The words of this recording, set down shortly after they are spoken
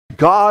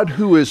God,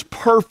 who is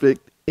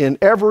perfect in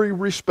every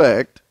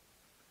respect,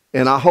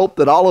 and I hope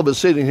that all of us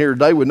sitting here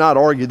today would not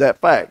argue that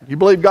fact. You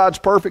believe God's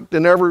perfect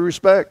in every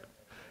respect?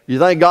 You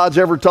think God's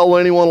ever told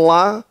anyone a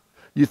lie?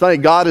 You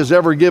think God has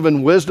ever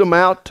given wisdom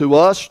out to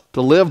us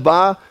to live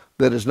by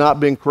that has not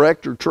been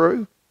correct or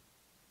true?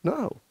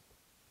 No.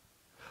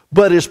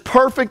 But as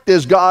perfect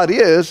as God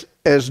is,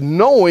 as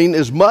knowing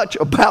as much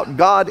about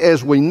God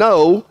as we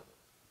know,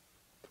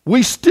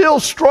 we still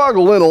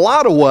struggle in a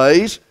lot of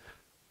ways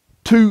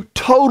to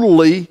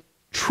totally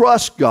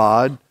trust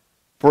God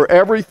for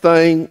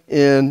everything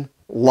in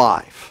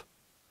life.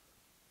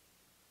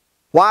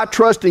 Why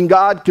trusting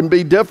God can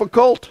be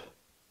difficult?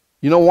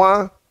 You know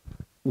why?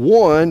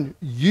 One,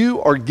 you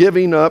are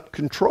giving up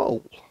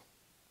control.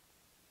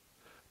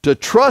 To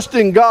trust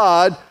in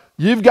God,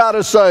 you've got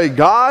to say,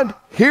 God,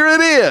 here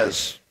it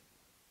is.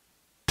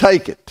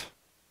 Take it.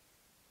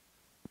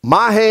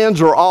 My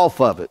hands are off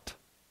of it.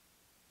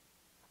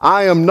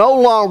 I am no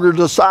longer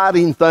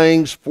deciding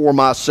things for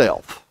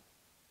myself.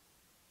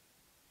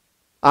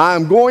 I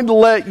am going to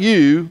let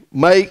you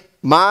make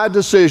my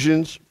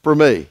decisions for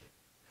me.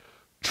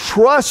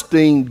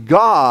 Trusting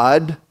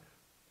God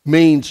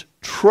means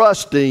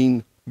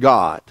trusting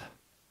God.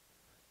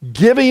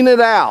 Giving it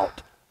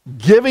out,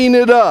 giving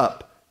it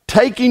up,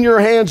 taking your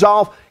hands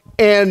off,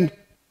 and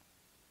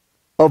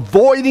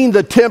avoiding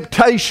the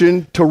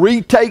temptation to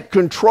retake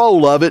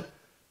control of it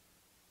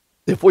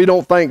if we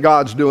don't think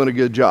God's doing a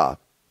good job.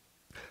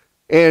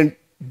 And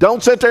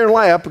don't sit there and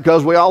laugh,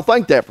 because we all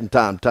think that from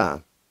time to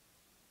time.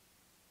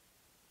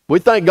 We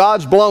think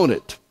God's blown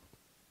it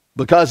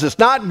because it's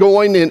not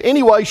going in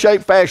any way,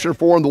 shape, fashion, or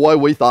form the way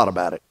we thought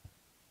about it.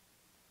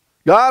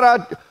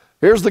 God,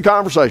 here's the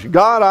conversation.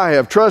 God, I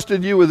have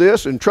trusted you with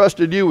this and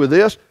trusted you with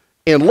this,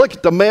 and look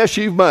at the mess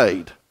you've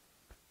made.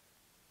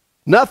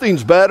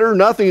 Nothing's better.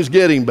 Nothing's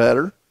getting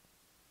better.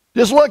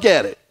 Just look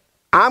at it.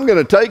 I'm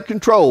going to take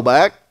control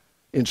back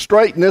and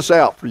straighten this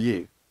out for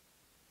you.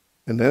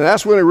 And then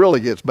that's when it really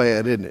gets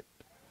bad, isn't it?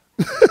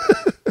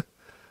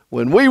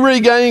 When we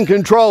regain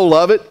control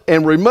of it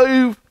and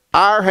remove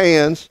our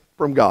hands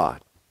from God.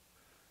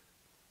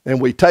 And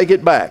we take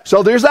it back.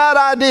 So there's that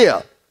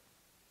idea.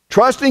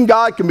 Trusting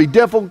God can be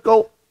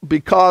difficult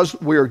because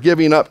we are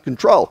giving up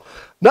control.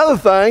 Another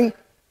thing,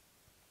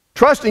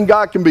 trusting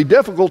God can be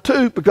difficult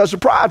too because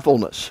of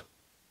pridefulness.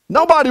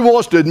 Nobody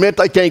wants to admit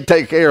they can't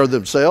take care of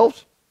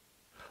themselves.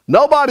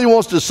 Nobody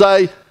wants to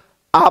say,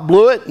 I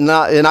blew it and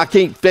I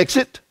can't fix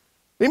it.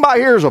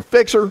 Anybody here is a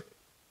fixer?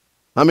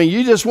 I mean,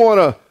 you just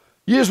want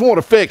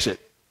to fix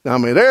it. I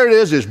mean, there it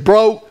is. It's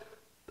broke.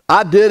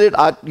 I did it.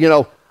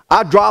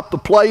 I dropped the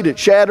plate. It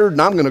shattered,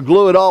 and I'm going to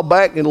glue it all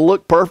back, and it'll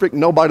look perfect,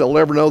 and nobody will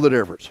ever know the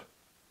difference.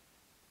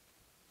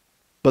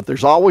 But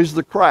there's always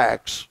the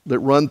cracks that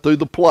run through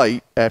the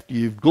plate after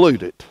you've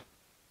glued it.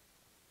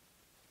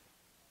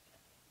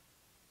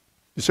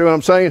 You see what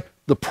I'm saying?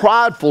 The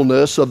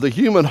pridefulness of the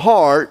human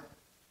heart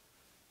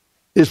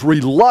is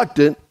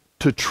reluctant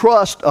to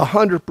trust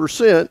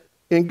 100%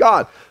 in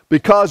God.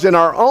 Because in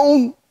our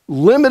own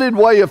limited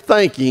way of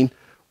thinking,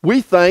 we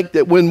think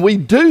that when we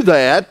do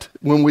that,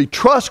 when we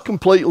trust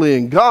completely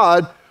in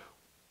God,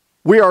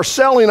 we are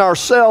selling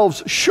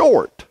ourselves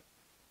short.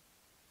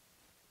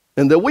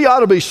 And that we ought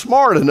to be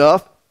smart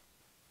enough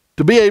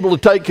to be able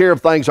to take care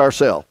of things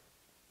ourselves.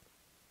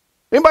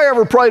 Anybody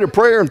ever prayed a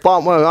prayer and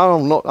thought, well,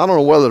 I don't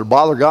know whether to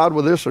bother God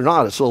with this or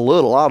not. It's a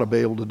little I ought to be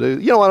able to do.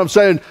 You know what I'm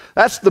saying?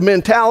 That's the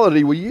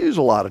mentality we use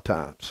a lot of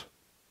times.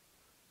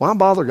 Why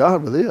bother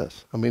God with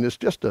this? I mean, it's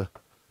just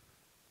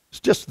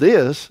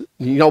this,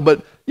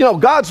 but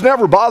God's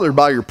never bothered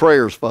by your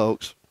prayers,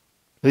 folks.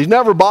 He's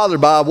never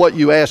bothered by what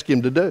you ask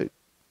him to do.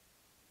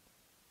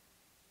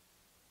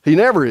 He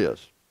never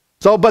is.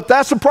 But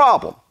that's a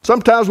problem.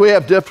 Sometimes we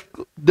have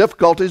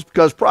difficulties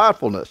because of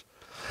pridefulness.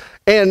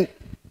 And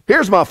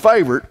here's my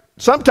favorite.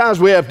 Sometimes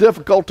we have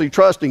difficulty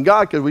trusting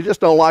God because we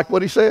just don't like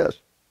what he says.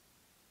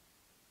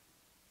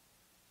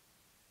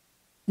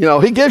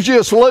 He gives you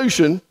a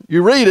solution,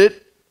 you read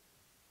it,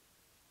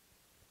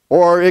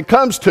 or it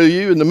comes to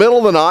you in the middle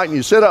of the night and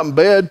you sit up in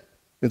bed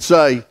and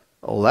say,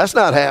 oh, that's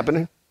not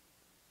happening.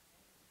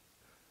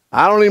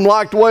 I don't even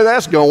like the way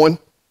that's going.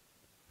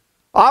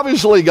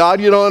 Obviously, God,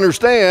 you don't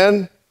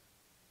understand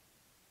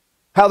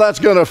how that's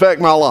going to affect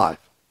my life.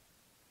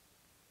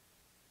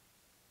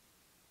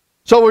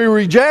 So we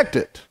reject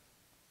it.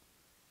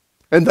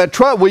 And that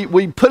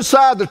we put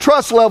aside the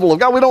trust level of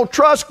God. We don't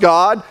trust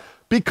God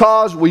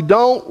because we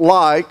don't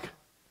like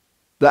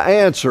the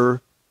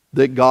answer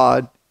that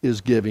God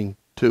is giving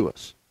to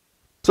us.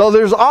 So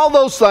there's all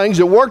those things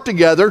that work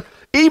together,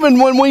 even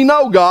when we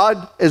know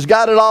God has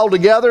got it all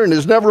together and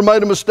has never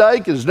made a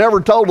mistake, has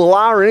never told a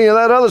lie or any of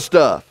that other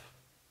stuff.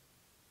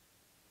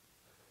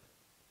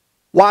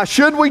 Why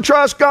should we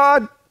trust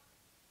God?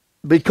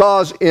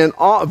 Because in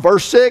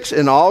verse 6,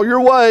 in all your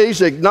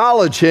ways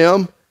acknowledge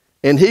him,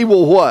 and he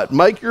will what?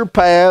 Make your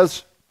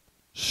paths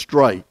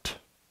straight.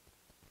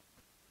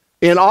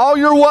 In all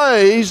your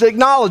ways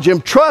acknowledge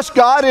him. Trust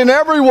God in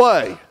every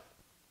way.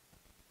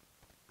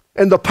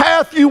 And the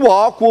path you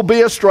walk will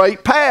be a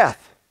straight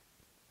path.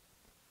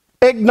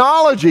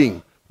 Acknowledge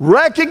Him.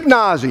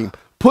 Recognize Him.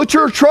 Put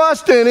your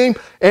trust in Him.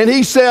 And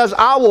He says,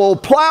 I will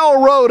plow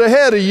a road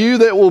ahead of you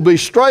that will be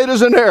straight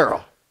as an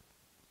arrow.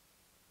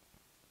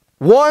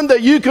 One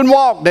that you can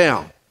walk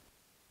down.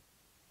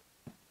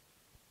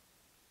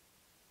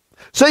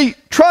 See,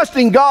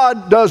 trusting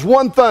God does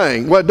one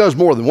thing. Well, it does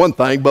more than one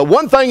thing, but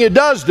one thing it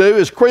does do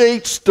is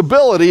create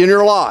stability in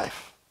your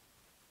life.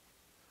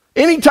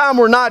 Anytime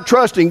we're not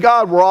trusting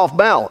God, we're off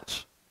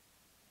balance.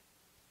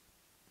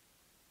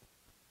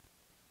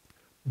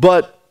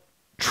 But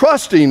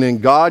trusting in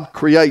God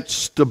creates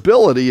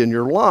stability in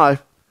your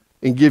life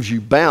and gives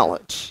you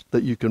balance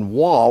that you can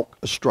walk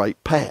a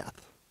straight path.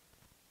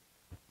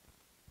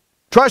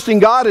 Trusting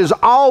God is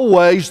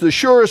always the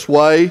surest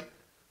way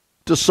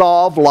to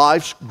solve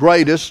life's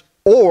greatest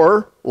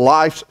or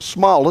life's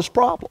smallest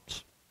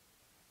problems.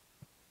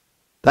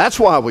 That's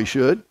why we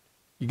should.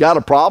 You got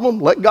a problem?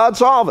 Let God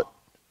solve it.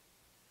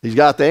 He's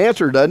got the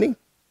answer, doesn't He?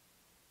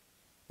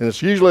 And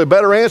it's usually a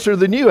better answer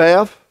than you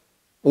have,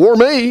 or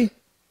me.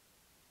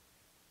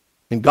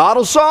 And God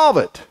will solve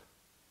it.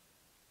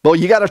 But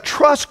you got to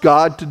trust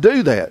God to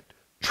do that.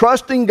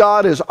 Trusting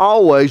God is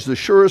always the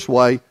surest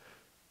way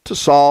to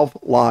solve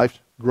life's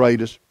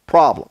greatest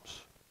problems.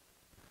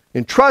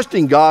 And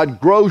trusting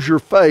God grows your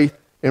faith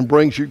and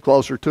brings you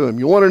closer to Him.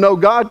 You want to know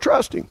God?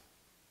 Trust Him.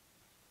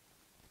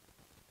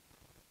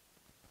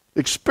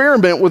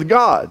 Experiment with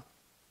God.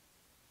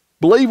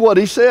 Believe what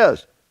He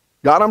says.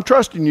 God, I'm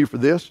trusting You for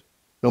this,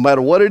 no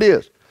matter what it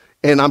is.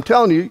 And I'm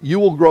telling you, you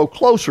will grow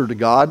closer to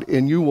God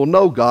and you will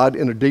know God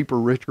in a deeper,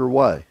 richer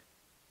way.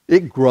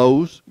 It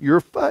grows your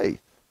faith.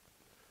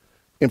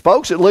 And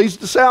folks, it leads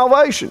to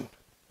salvation.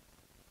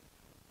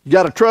 You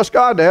got to trust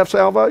God to have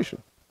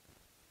salvation.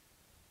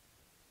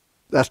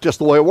 That's just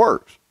the way it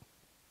works.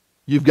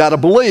 You've got to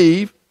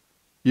believe.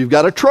 You've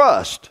got to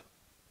trust.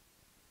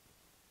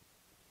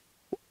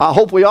 I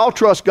hope we all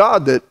trust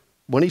God that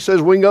when He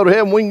says we can go to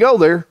heaven, we can go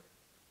there.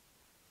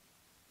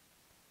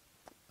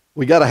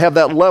 We got to have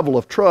that level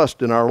of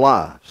trust in our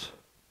lives.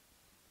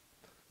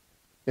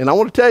 And I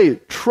want to tell you,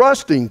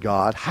 trusting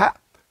God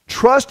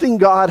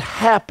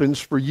happens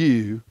for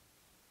you.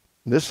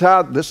 And this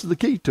is the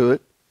key to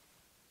it.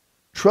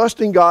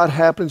 Trusting God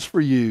happens for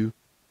you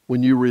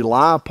when you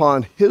rely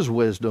upon His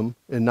wisdom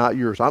and not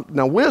yours.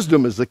 Now,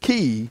 wisdom is the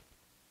key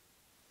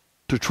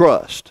to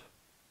trust.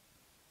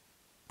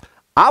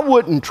 I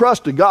wouldn't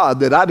trust a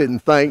God that I didn't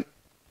think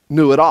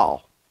knew it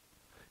all.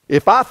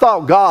 If I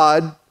thought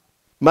God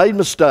made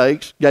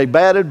mistakes, gave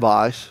bad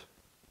advice,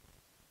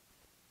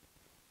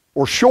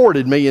 or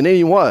shorted me in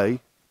any way,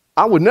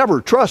 I would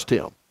never trust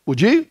Him.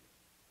 Would you?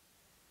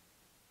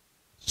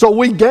 So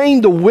we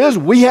gain the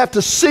wisdom. We have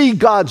to see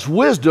God's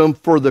wisdom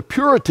for the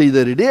purity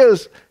that it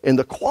is and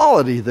the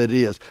quality that it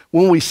is.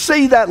 When we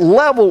see that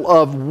level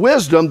of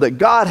wisdom that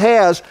God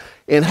has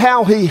and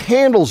how He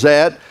handles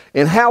that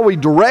and how He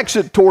directs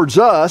it towards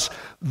us,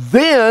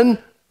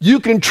 then you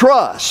can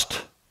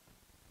trust.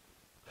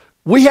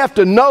 We have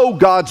to know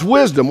God's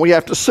wisdom. We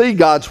have to see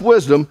God's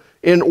wisdom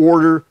in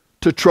order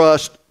to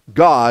trust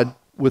God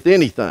with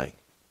anything.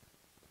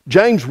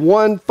 James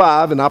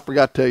 1:5, and I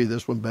forgot to tell you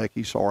this one,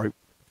 Becky, sorry.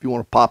 If you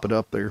want to pop it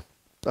up there.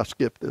 I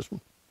skipped this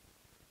one.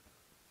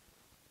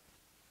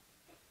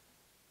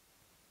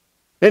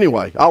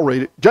 Anyway, I'll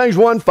read it. James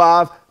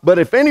 1:5, but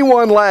if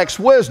anyone lacks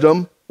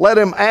wisdom, let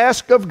him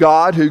ask of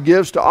God, who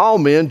gives to all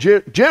men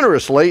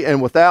generously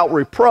and without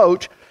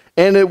reproach,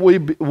 and it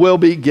will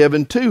be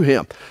given to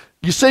him.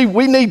 You see,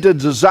 we need to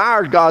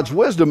desire God's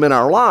wisdom in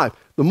our life.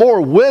 The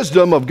more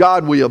wisdom of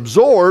God we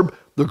absorb,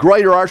 the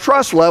greater our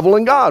trust level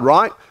in God,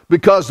 right?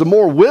 Because the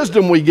more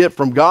wisdom we get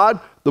from God,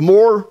 the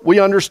more we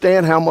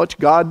understand how much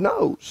God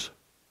knows.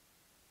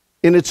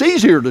 And it's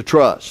easier to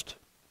trust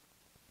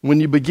when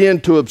you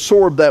begin to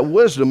absorb that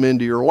wisdom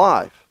into your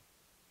life.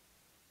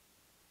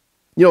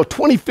 You know,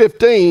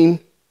 2015,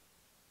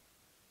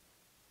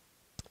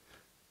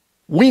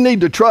 we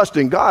need to trust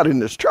in God in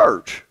this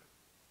church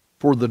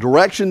for the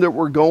direction that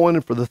we're going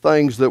and for the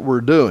things that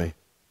we're doing.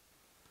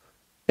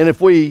 And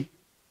if we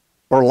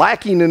are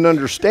lacking in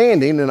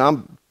understanding, and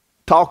I'm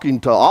talking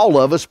to all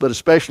of us, but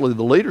especially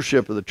the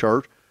leadership of the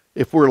church,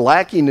 if we're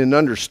lacking in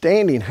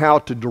understanding how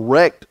to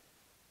direct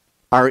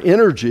our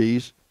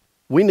energies,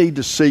 we need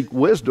to seek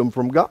wisdom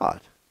from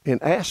God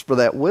and ask for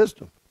that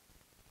wisdom.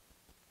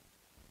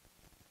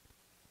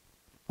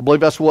 I believe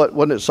that's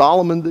wasn't it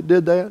Solomon that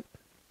did that?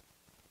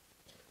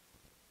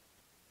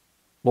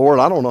 Lord,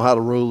 I don't know how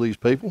to rule these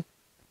people.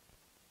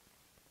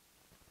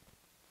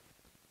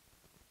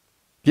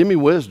 Give me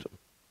wisdom,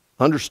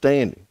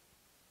 understanding.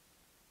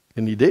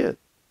 And He did.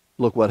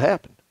 Look what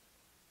happened.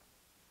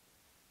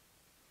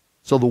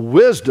 So the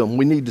wisdom,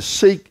 we need to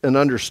seek an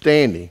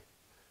understanding.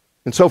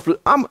 And so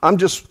I'm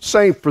just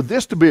saying, for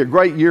this to be a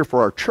great year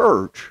for our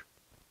church,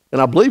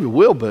 and I believe it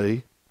will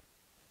be,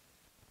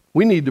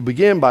 we need to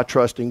begin by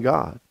trusting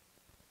God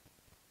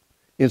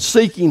and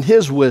seeking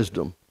His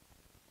wisdom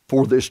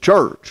for this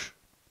church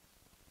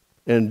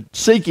and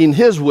seeking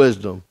His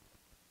wisdom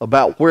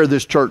about where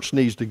this church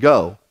needs to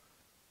go,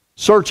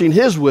 searching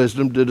His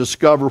wisdom to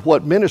discover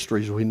what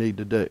ministries we need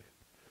to do.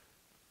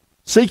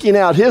 seeking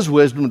out His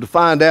wisdom to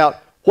find out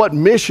what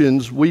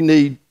missions we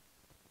need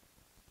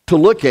to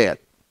look at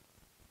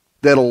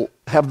that'll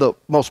have the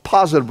most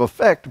positive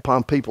effect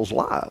upon people's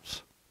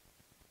lives.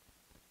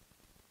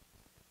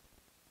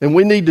 And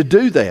we need to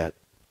do that.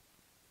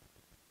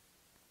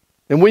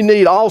 And we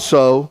need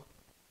also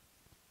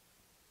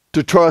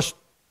to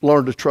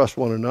learn to trust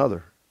one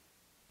another.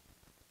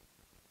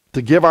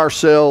 To give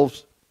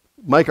ourselves,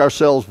 make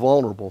ourselves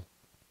vulnerable.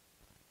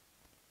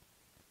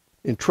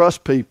 And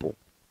trust people.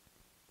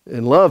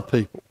 And love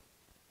people.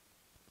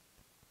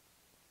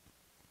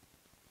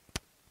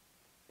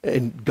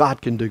 And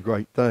God can do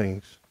great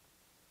things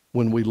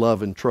when we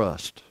love and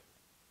trust.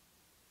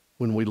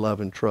 When we love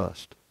and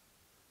trust.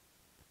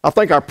 I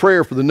think our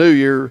prayer for the new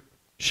year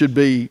should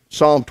be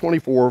Psalm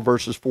 24,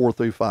 verses 4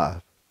 through 5.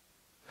 It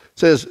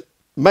says,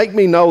 "Make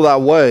me know thy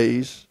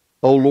ways,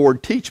 O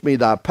Lord, teach me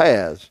thy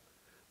paths.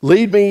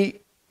 Lead me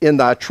in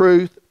thy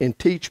truth and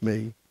teach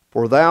me,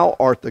 for thou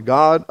art the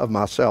God of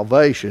my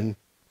salvation.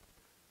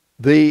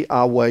 For thee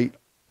I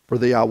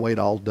wait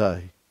all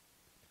day."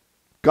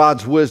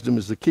 God's wisdom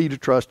is the key to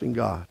trusting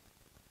God.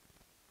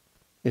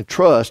 And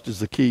trust is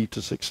the key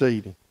to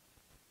succeeding.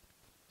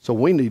 So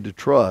we need to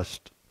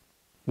trust.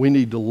 We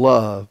need to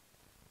love.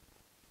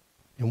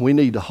 And we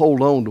need to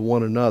hold on to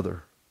one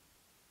another.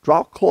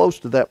 Draw close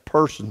to that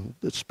person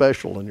that's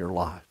special in your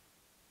life.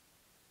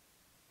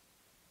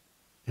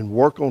 And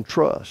work on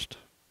trust.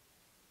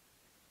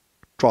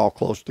 Draw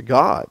close to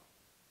God.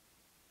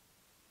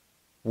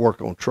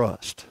 Work on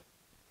trust.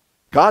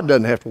 God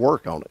doesn't have to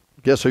work on it.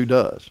 Guess who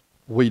does?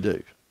 We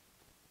do.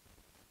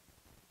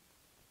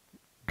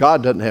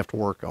 God doesn't have to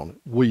work on it.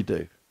 We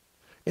do.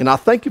 And I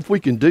think if we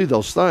can do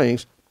those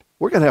things,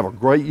 we're going to have a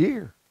great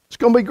year. It's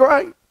going to be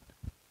great.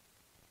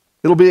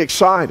 It'll be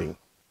exciting.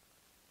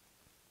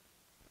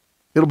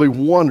 It'll be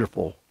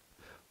wonderful.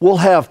 We'll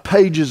have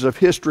pages of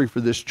history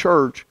for this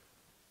church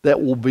that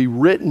will be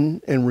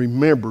written and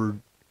remembered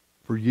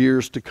for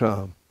years to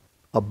come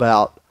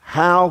about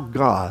how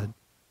God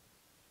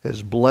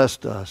has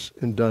blessed us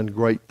and done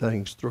great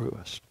things through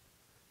us.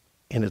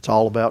 And it's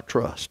all about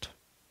trust,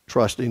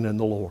 trusting in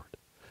the Lord.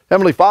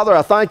 Heavenly Father,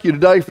 I thank you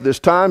today for this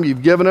time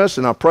you've given us,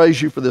 and I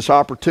praise you for this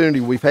opportunity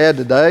we've had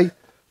today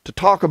to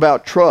talk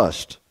about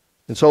trust.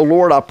 And so,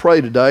 Lord, I pray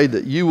today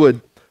that you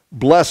would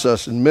bless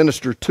us and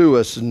minister to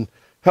us and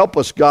help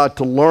us, God,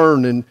 to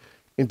learn and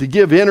to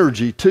give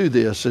energy to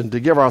this and to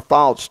give our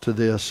thoughts to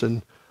this.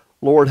 And,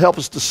 Lord, help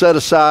us to set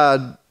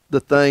aside the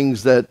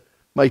things that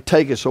may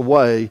take us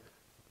away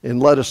and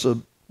let us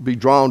be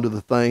drawn to the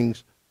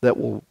things that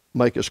will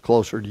make us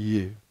closer to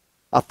you.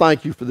 I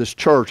thank you for this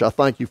church. I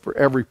thank you for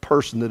every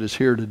person that is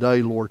here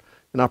today, Lord.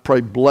 And I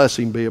pray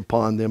blessing be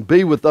upon them.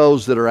 Be with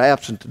those that are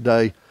absent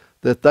today,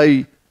 that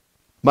they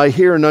may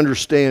hear and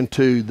understand,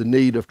 too, the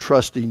need of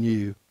trusting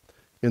you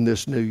in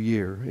this new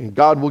year. And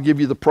God will give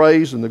you the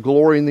praise and the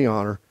glory and the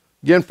honor.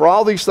 Again, for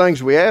all these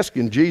things we ask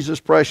in Jesus'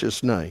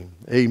 precious name.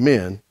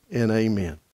 Amen and amen.